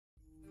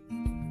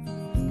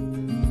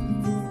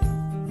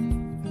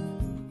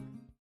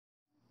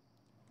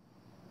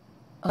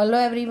Hello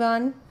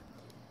everyone.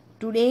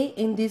 Today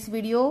in this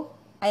video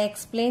I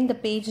explain the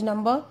page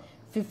number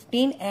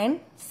 15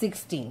 and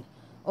 16.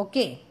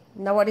 Okay.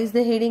 Now what is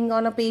the heading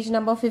on a page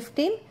number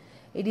 15?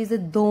 It is a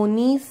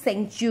Dhoni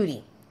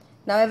century.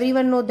 Now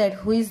everyone know that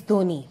who is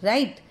Dhoni,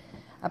 right?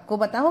 आपको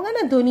पता होगा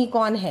ना धोनी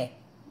कौन है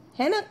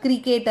ना?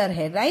 Cricketer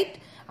है, right?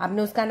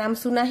 आपने उसका नाम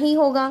सुना ही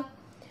होगा.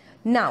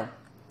 Now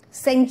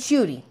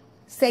century.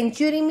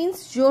 सेंचुरी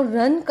मीन्स जो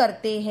रन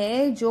करते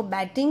हैं, जो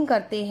बैटिंग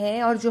करते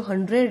हैं और जो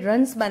 100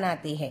 रन्स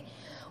बनाते हैं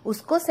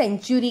उसको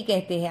सेंचुरी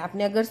कहते हैं.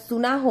 आपने अगर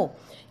सुना हो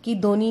कि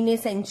धोनी ने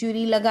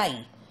सेंचुरी लगाई,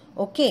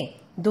 ओके,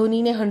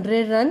 धोनी ने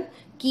 100 रन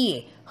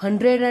किए,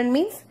 100 run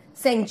means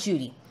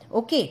century.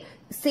 Okay,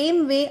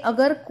 same way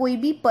अगर कोई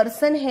भी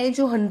पर्सन है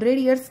जो 100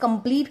 इयर्स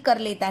कंप्लीट कर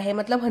लेता है,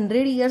 मतलब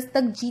 100 इयर्स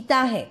तक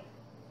जीता है,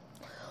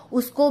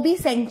 उसको भी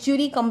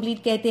सेंचुरी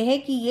कंप्लीट कहते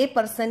हैं कि ये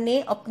पर्सन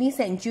ने अपनी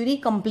सेंचुरी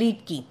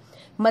कंप्लीट की,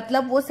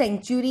 मतलब वो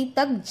सेंचुरी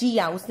तक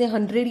जिया, उसने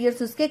 100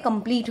 इयर्स उसके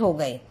कंप्लीट हो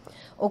गए.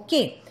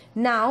 Okay,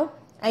 now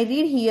I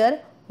read here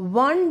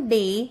one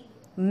day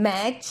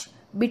match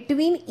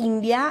between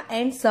India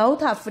and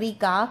south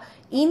Africa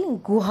in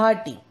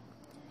Guwahati.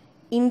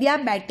 India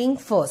batting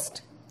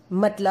first,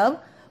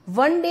 मतलब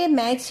वन डे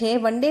मैच है.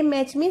 वन डे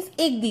मैच मीन्स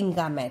एक दिन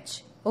का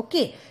मैच.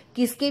 ओके,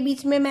 किसके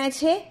बीच में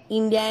मैच है?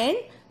 India and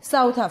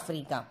south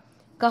Africa.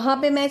 कहाँ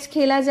पे मैच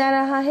खेला जा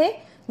रहा है?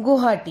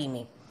 गुवाहाटी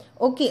में.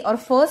 ओके, और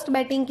फर्स्ट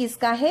बैटिंग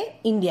किसका है?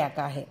 इंडिया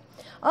का है.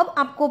 अब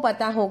आपको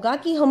पता होगा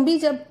कि हम भी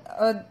जब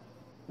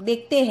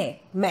देखते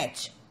हैं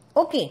मैच,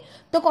 ओके,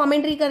 तो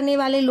कमेंट्री करने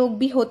वाले लोग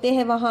भी होते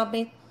हैं वहां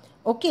पे,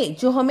 ओके,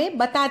 जो हमें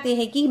बताते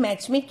हैं कि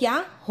मैच में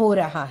क्या हो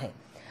रहा है.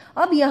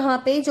 अब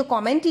यहाँ पे जो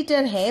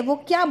कमेंटेटर है वो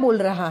क्या बोल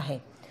रहा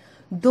है?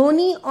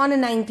 धोनी ऑन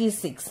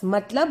 96,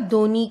 मतलब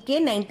धोनी के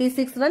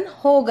 96 रन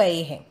हो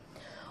गए हैं.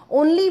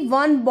 ओनली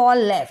 1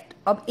 बॉल लेफ्ट,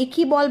 अब एक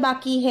ही बॉल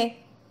बाकी है,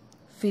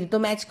 फिर तो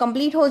मैच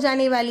कंप्लीट हो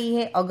जाने वाली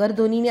है. अगर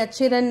धोनी ने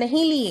अच्छे रन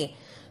नहीं लिए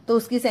तो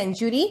उसकी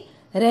सेंचुरी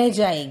रह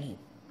जाएगी.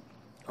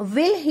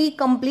 Will he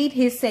complete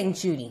his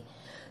century?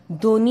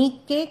 Dhoni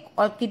के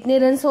और कितने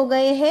रन हो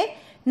गए हैं?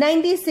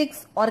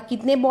 96, और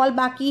कितने बॉल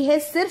बाकी है?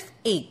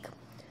 सिर्फ एक.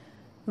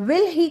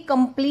 Will he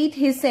complete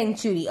his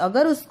century?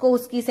 अगर उसको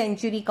उसकी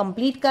सेंचुरी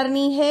कंप्लीट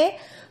करनी है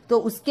तो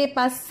उसके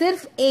पास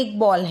सिर्फ एक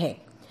बॉल है.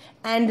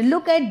 एंड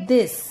लुक एट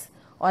दिस,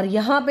 और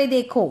यहां पे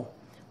देखो,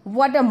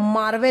 व्हाट अ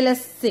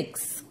मार्वेलस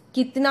 6,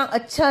 कितना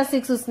अच्छा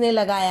 6 उसने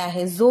लगाया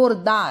है,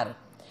 जोरदार.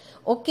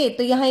 ओके,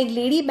 तो यहाँ एक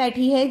लेडी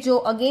बैठी है जो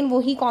अगेन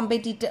वही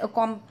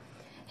कॉम्पिटिटर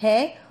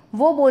है,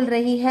 वो बोल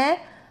रही है,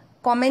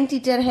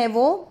 कमेंटेटर है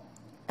वो,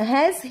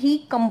 has he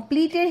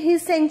completed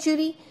his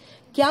century?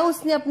 क्या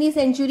उसने अपनी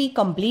सेंचुरी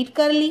कंप्लीट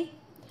कर ली?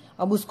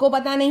 अब उसको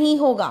पता नहीं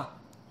होगा,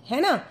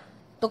 है ना,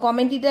 तो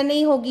कमेंटेटर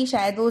नहीं होगी,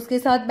 शायद वो उसके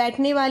साथ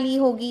बैठने वाली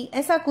होगी,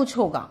 ऐसा कुछ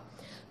होगा.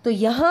 तो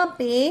यहाँ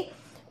पे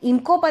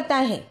इनको पता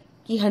है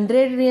कि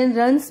 100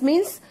 runs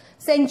means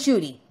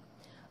century.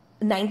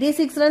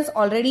 96 runs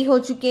already हो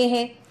चुके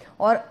हैं,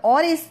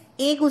 और इस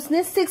एक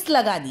उसने 6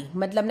 लगा दी,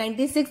 मतलब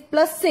 96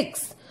 प्लस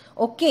 6.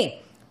 ओके,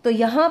 तो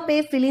यहाँ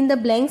पे फिल इन द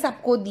ब्लैंक्स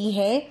आपको दी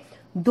है.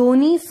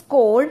 धोनी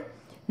स्कोर्ड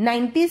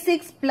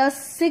 96 प्लस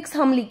 6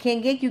 हम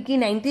लिखेंगे, क्योंकि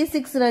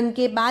 96 रन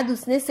के बाद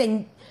उसने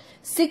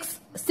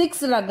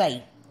 6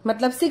 लगाई,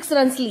 मतलब 6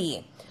 रन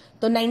लिए.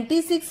 तो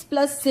 96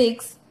 प्लस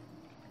 6,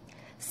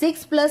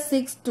 6 प्लस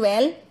 6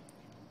 12,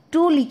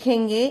 2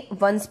 लिखेंगे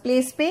वंस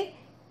प्लेस पे,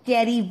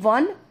 कैरी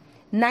 1,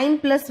 9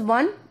 प्लस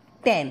 1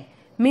 10,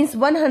 मीन्स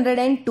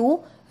 102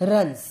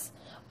 रन्स.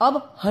 अब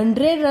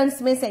 100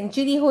 रन्स में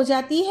सेंचुरी हो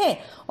जाती है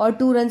और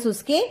 2 रन्स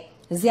उसके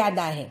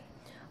ज्यादा है.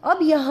 अब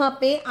यहाँ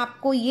पे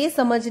आपको ये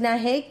समझना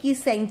है कि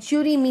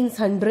सेंचुरी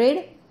मीन्स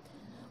 100.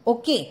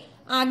 ओके,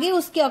 आगे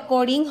उसके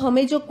अकॉर्डिंग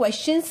हमें जो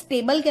क्वेश्चंस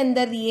टेबल के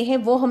अंदर दिए हैं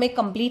वो हमें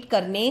कंप्लीट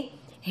करने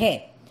हैं.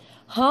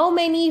 How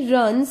many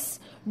runs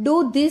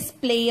do this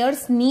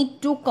players need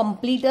to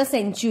complete a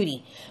century?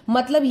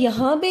 मतलब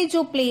यहाँ पे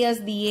जो प्लेयर्स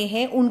दिए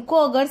हैं उनको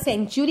अगर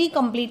सेंचुरी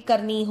कंप्लीट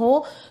करनी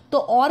हो तो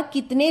और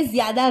कितने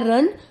ज्यादा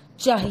रन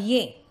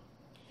चाहिए.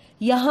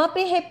 यहाँ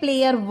पे है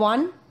प्लेयर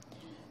 1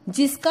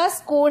 जिसका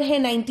स्कोर है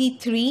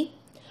 93.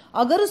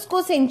 अगर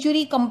उसको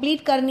सेंचुरी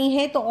कंप्लीट करनी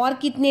है तो और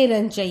कितने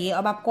रन चाहिए?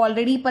 अब आपको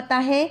ऑलरेडी पता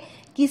है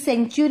कि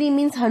सेंचुरी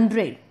मीन्स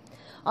 100.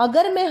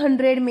 अगर मैं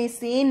 100 में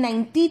से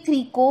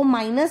 93 को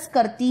माइनस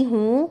करती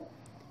हूं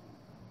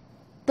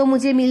तो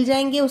मुझे मिल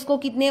जाएंगे उसको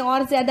कितने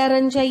और ज्यादा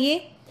रन चाहिए.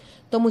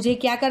 तो मुझे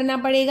क्या करना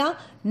पड़ेगा?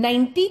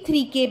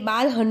 93 के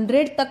बाद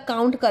 100 तक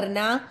काउंट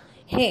करना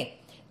है.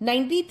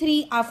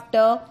 93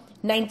 after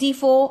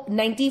 94,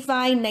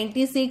 95,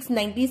 96,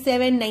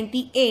 97,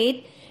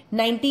 98,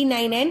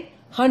 99 and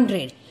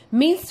 100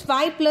 means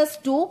 5 plus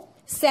 2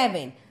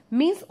 7,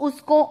 means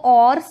उसको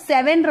और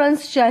 7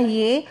 रन्स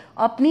चाहिए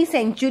अपनी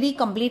सेंचुरी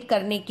कंप्लीट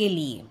करने के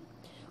लिए.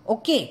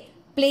 ओके,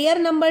 प्लेयर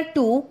नंबर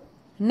 2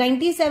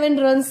 97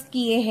 रन्स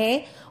किए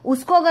हैं,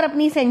 उसको अगर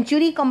अपनी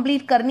सेंचुरी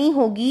कंप्लीट करनी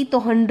होगी तो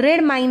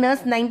 100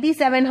 माइनस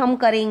 97 हम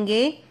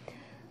करेंगे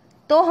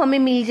तो हमें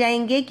मिल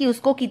जाएंगे कि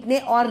उसको कितने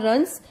और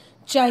रन्स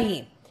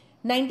चाहिए.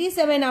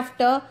 97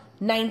 after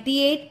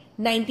 98,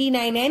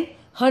 99 and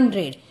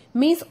 100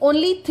 means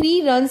only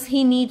 3 runs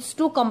he needs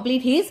to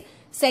complete his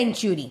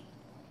century.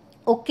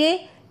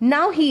 Okay,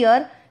 now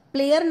here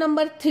player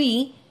number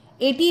 3,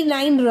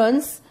 89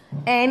 runs,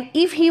 and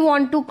if he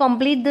want to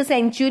complete the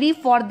century,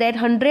 for that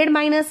 100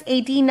 minus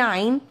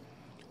 89.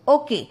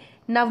 Okay,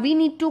 now we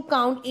need to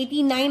count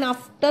 89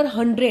 after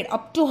 100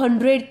 up to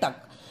 100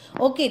 tak.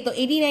 Okay, so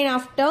 89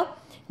 after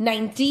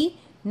 90,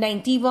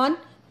 91,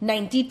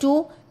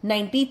 92,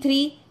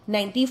 93,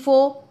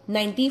 94,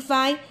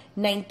 95,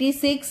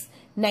 96,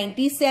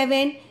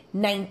 97,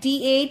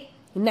 98,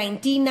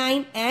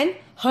 99 and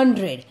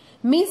 100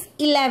 means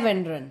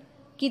 11 run.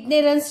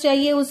 कितने runs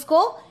चाहिए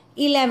उसको?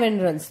 11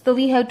 runs. So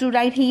we have to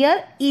write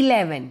here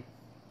 11.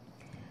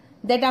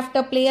 That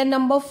after player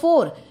number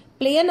 4.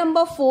 Player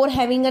number 4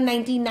 having a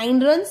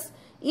 99 runs.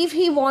 If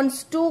he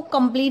wants to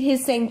complete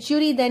his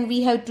century, then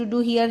we have to do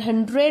here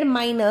 100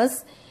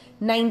 minus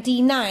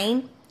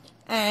 99,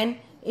 and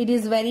it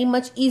is very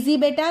much easy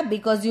beta,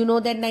 because you know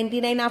that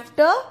 99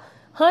 after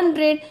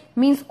 100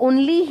 means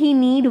only he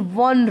need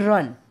 1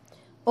 run.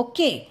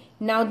 Okay,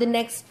 now the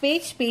next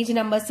page, page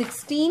number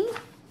 16.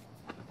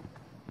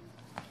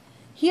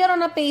 Here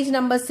on a page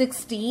number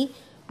 60,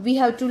 we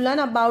have to learn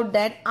about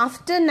that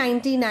after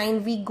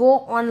 99 we go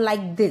on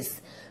like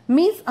this.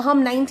 Means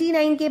हम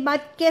 99 के बाद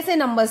कैसे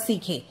numbers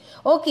सीखे.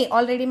 Okay,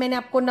 already मैंने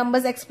आपको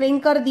numbers explain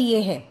कर दिए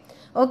हैं.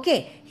 Okay,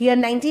 here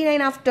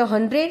 99 after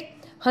 100,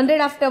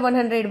 100 after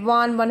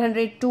 101,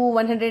 102,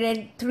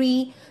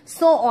 103,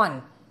 so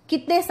on.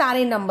 कितने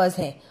सारे नंबर्स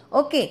हैं.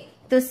 ओके,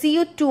 तो सी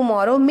यू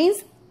टुमारो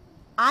मीन्स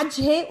आज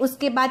है,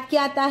 उसके बाद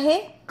क्या आता है?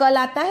 कल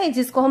आता है,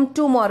 जिसको हम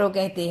टुमारो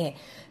कहते हैं.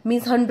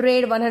 Means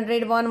 100,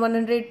 101,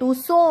 102,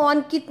 so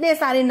on. कितने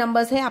सारे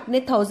नंबर्स हैं? आपने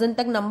 1000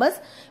 तक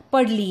नंबर्स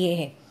पढ़ लिए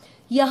हैं.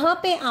 यहाँ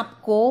पे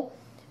आपको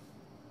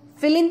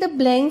फिल इन द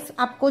ब्लैंक्स,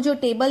 आपको जो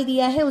टेबल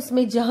दिया है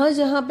उसमें जहां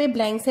जहां पे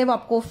ब्लैंक्स है वो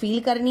आपको फिल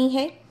करनी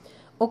है.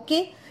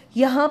 ओके,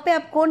 यहाँ पे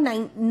आपको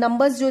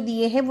नंबर्स जो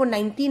दिए हैं वो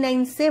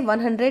 99 से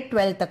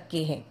 112 तक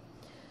के हैं.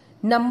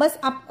 नंबर्स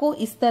आपको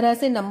इस तरह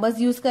से नंबर्स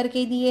यूज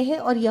करके दिए हैं,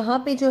 और यहाँ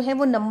पे जो है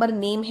वो नंबर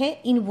नेम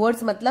है, इन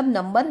वर्ड्स मतलब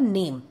नंबर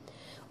नेम.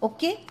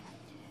 ओके,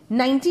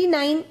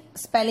 99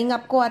 स्पेलिंग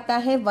आपको आता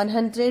है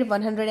 100,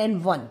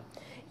 101.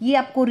 ये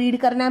आपको रीड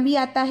करना भी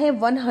आता है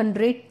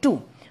 102.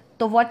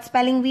 तो what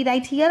spelling we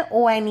write here?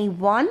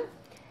 ONE1,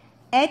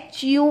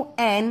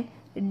 HUNDRED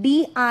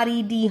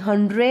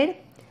 100,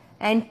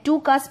 and 2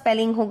 का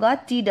स्पेलिंग होगा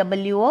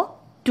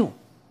TWO2.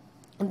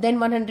 देन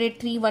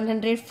 103,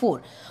 104.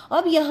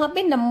 अब यहाँ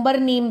पे नंबर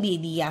नेम दे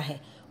दिया है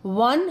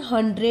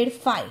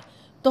 105.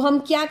 तो हम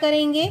क्या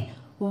करेंगे?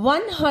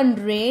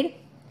 100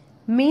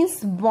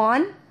 मीन्स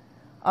 1.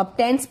 अब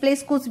 10th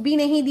प्लेस कुछ भी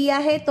नहीं दिया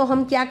है, तो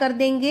हम क्या कर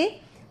देंगे?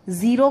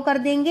 0 कर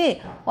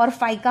देंगे, और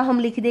 5 का हम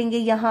लिख देंगे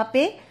यहाँ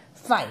पे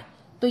 5.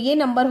 तो ये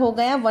नंबर हो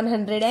गया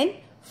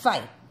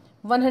 105.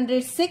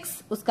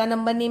 106 उसका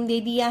नंबर नेम दे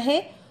दिया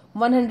है.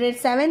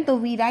 107, तो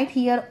we write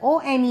here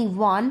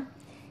ONE1,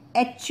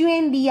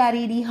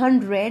 HUNDRED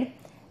 100,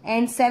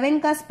 and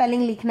 7 का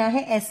स्पेलिंग लिखना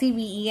है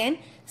SEVEN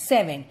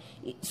 7.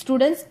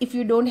 Students, if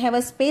you don't have a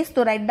space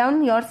तो write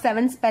down your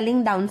 7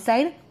 spelling down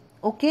side.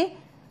 Okay,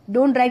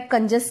 don't write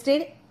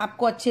congested,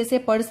 आपको अच्छे से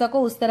पढ़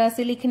सको उस तरह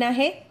से लिखना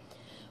है.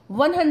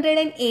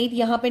 108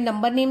 यहाँ पे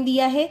नंबर नेम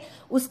दिया है,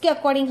 उसके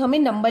अकॉर्डिंग हमें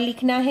नंबर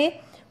लिखना है.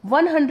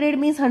 100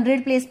 मीन्स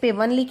 100 प्लेस पे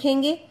 1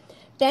 लिखेंगे.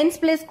 10th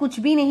प्लेस कुछ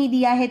भी नहीं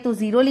दिया है तो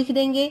 0 लिख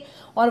देंगे,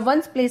 और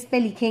 1st प्लेस पे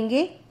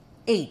लिखेंगे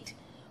 8.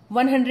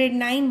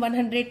 109,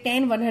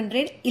 110,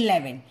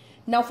 111.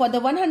 Now for the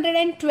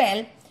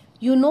 112,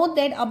 you know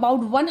that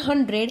about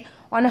 100,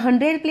 on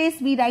 100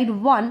 place we write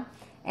 1,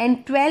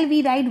 and 12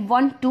 we write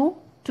 1 to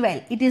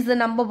 12. It is the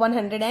number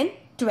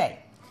 112.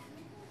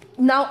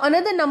 Now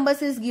another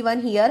numbers is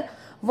given here,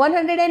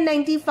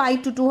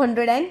 195 to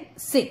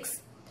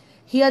 206.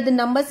 Here the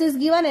numbers is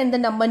given and the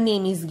number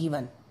name is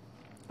given.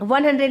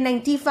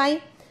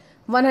 195,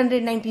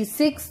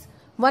 196,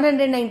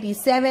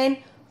 197,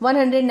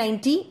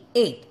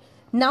 198.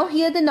 Now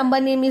here the number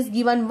name is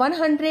given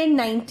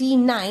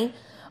 199.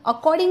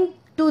 According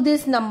to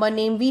this number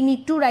name, we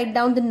need to write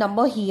down the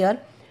number here.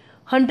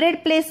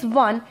 100 plus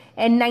 1,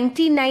 and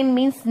 99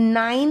 means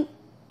 9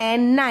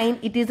 and 9.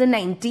 It is a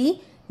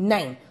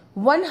 99.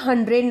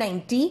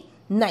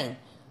 199.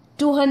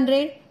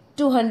 200,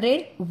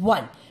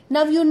 201.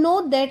 Now you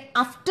know that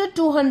after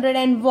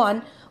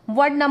 201,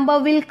 what number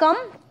will come?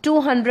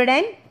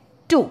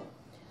 202.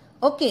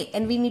 Okay,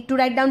 and we need to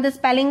write down the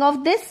spelling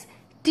of this.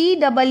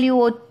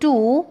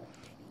 TWO2,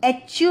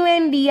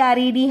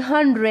 HUNDRED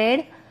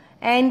 100,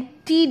 and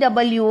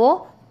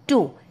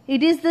TWO2.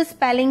 It is the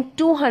spelling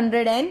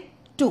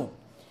 202.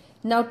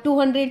 Now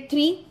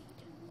 203,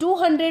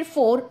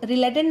 204,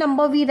 related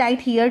number we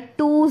write here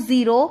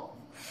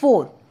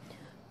 204.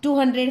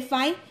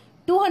 205,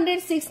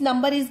 206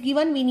 number is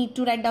given. We need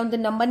to write down the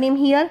number name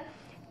here.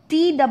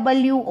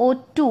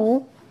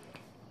 TWO2,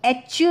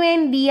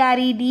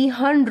 HUNDRED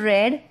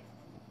 100,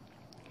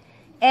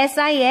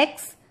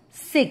 SIX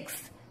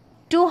 6,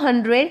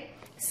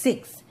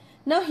 206.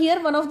 Now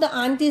here one of the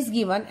aunt is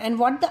given, and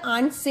what the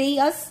aunt say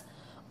us?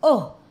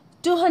 Oh,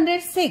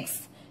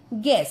 206.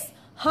 guess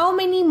how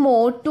many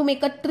more to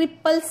make a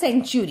triple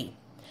century.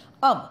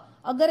 अब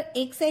अगर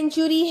एक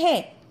century है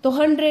तो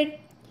 100,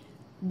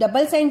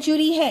 double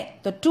century है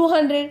तो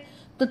 200,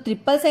 तो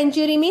triple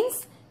century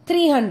means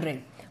 300.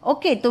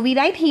 Okay, so we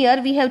write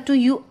here, we have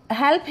to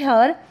help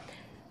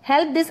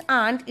this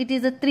aunt. It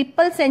is a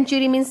triple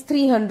century means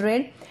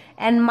 300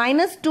 and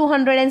minus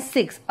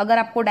 206. अगर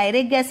आपको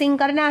डायरेक्ट गैसिंग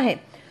करना है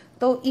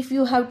तो if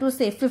you have to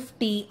say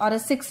 50 or a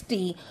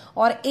 60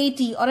 or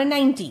 80 or a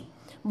 90,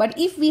 but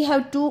if we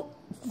have to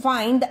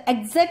find the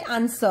exact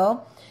answer,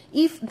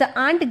 if the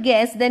aunt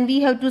guess, then we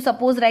have to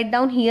suppose write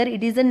down here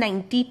it is a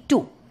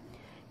 92,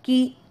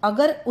 कि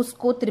अगर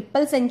उसको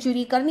triple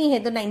century करनी है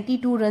तो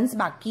 92 runs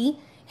बाकी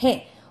है.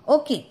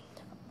 Okay,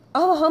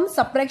 अब हम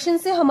सब्ट्रैक्शन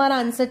से हमारा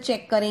आंसर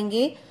चेक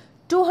करेंगे.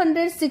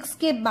 206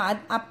 के बाद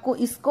आपको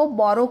इसको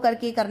बोरो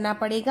करके करना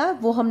पड़ेगा,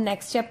 वो हम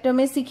नेक्स्ट चैप्टर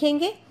में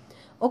सीखेंगे.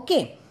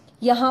 ओके,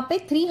 यहाँ पे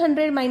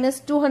 300 minus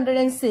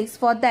 206,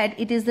 for that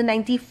it is the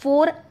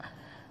 94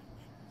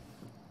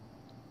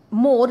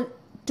 more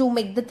to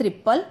make the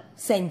triple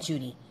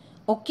century.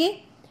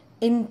 Okay,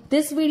 in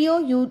this video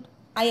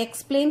I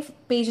explain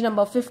page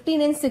number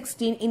 15 and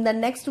 16. In the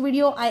next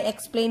video I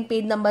explain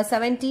page number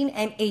 17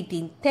 and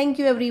 18. Thank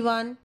you everyone.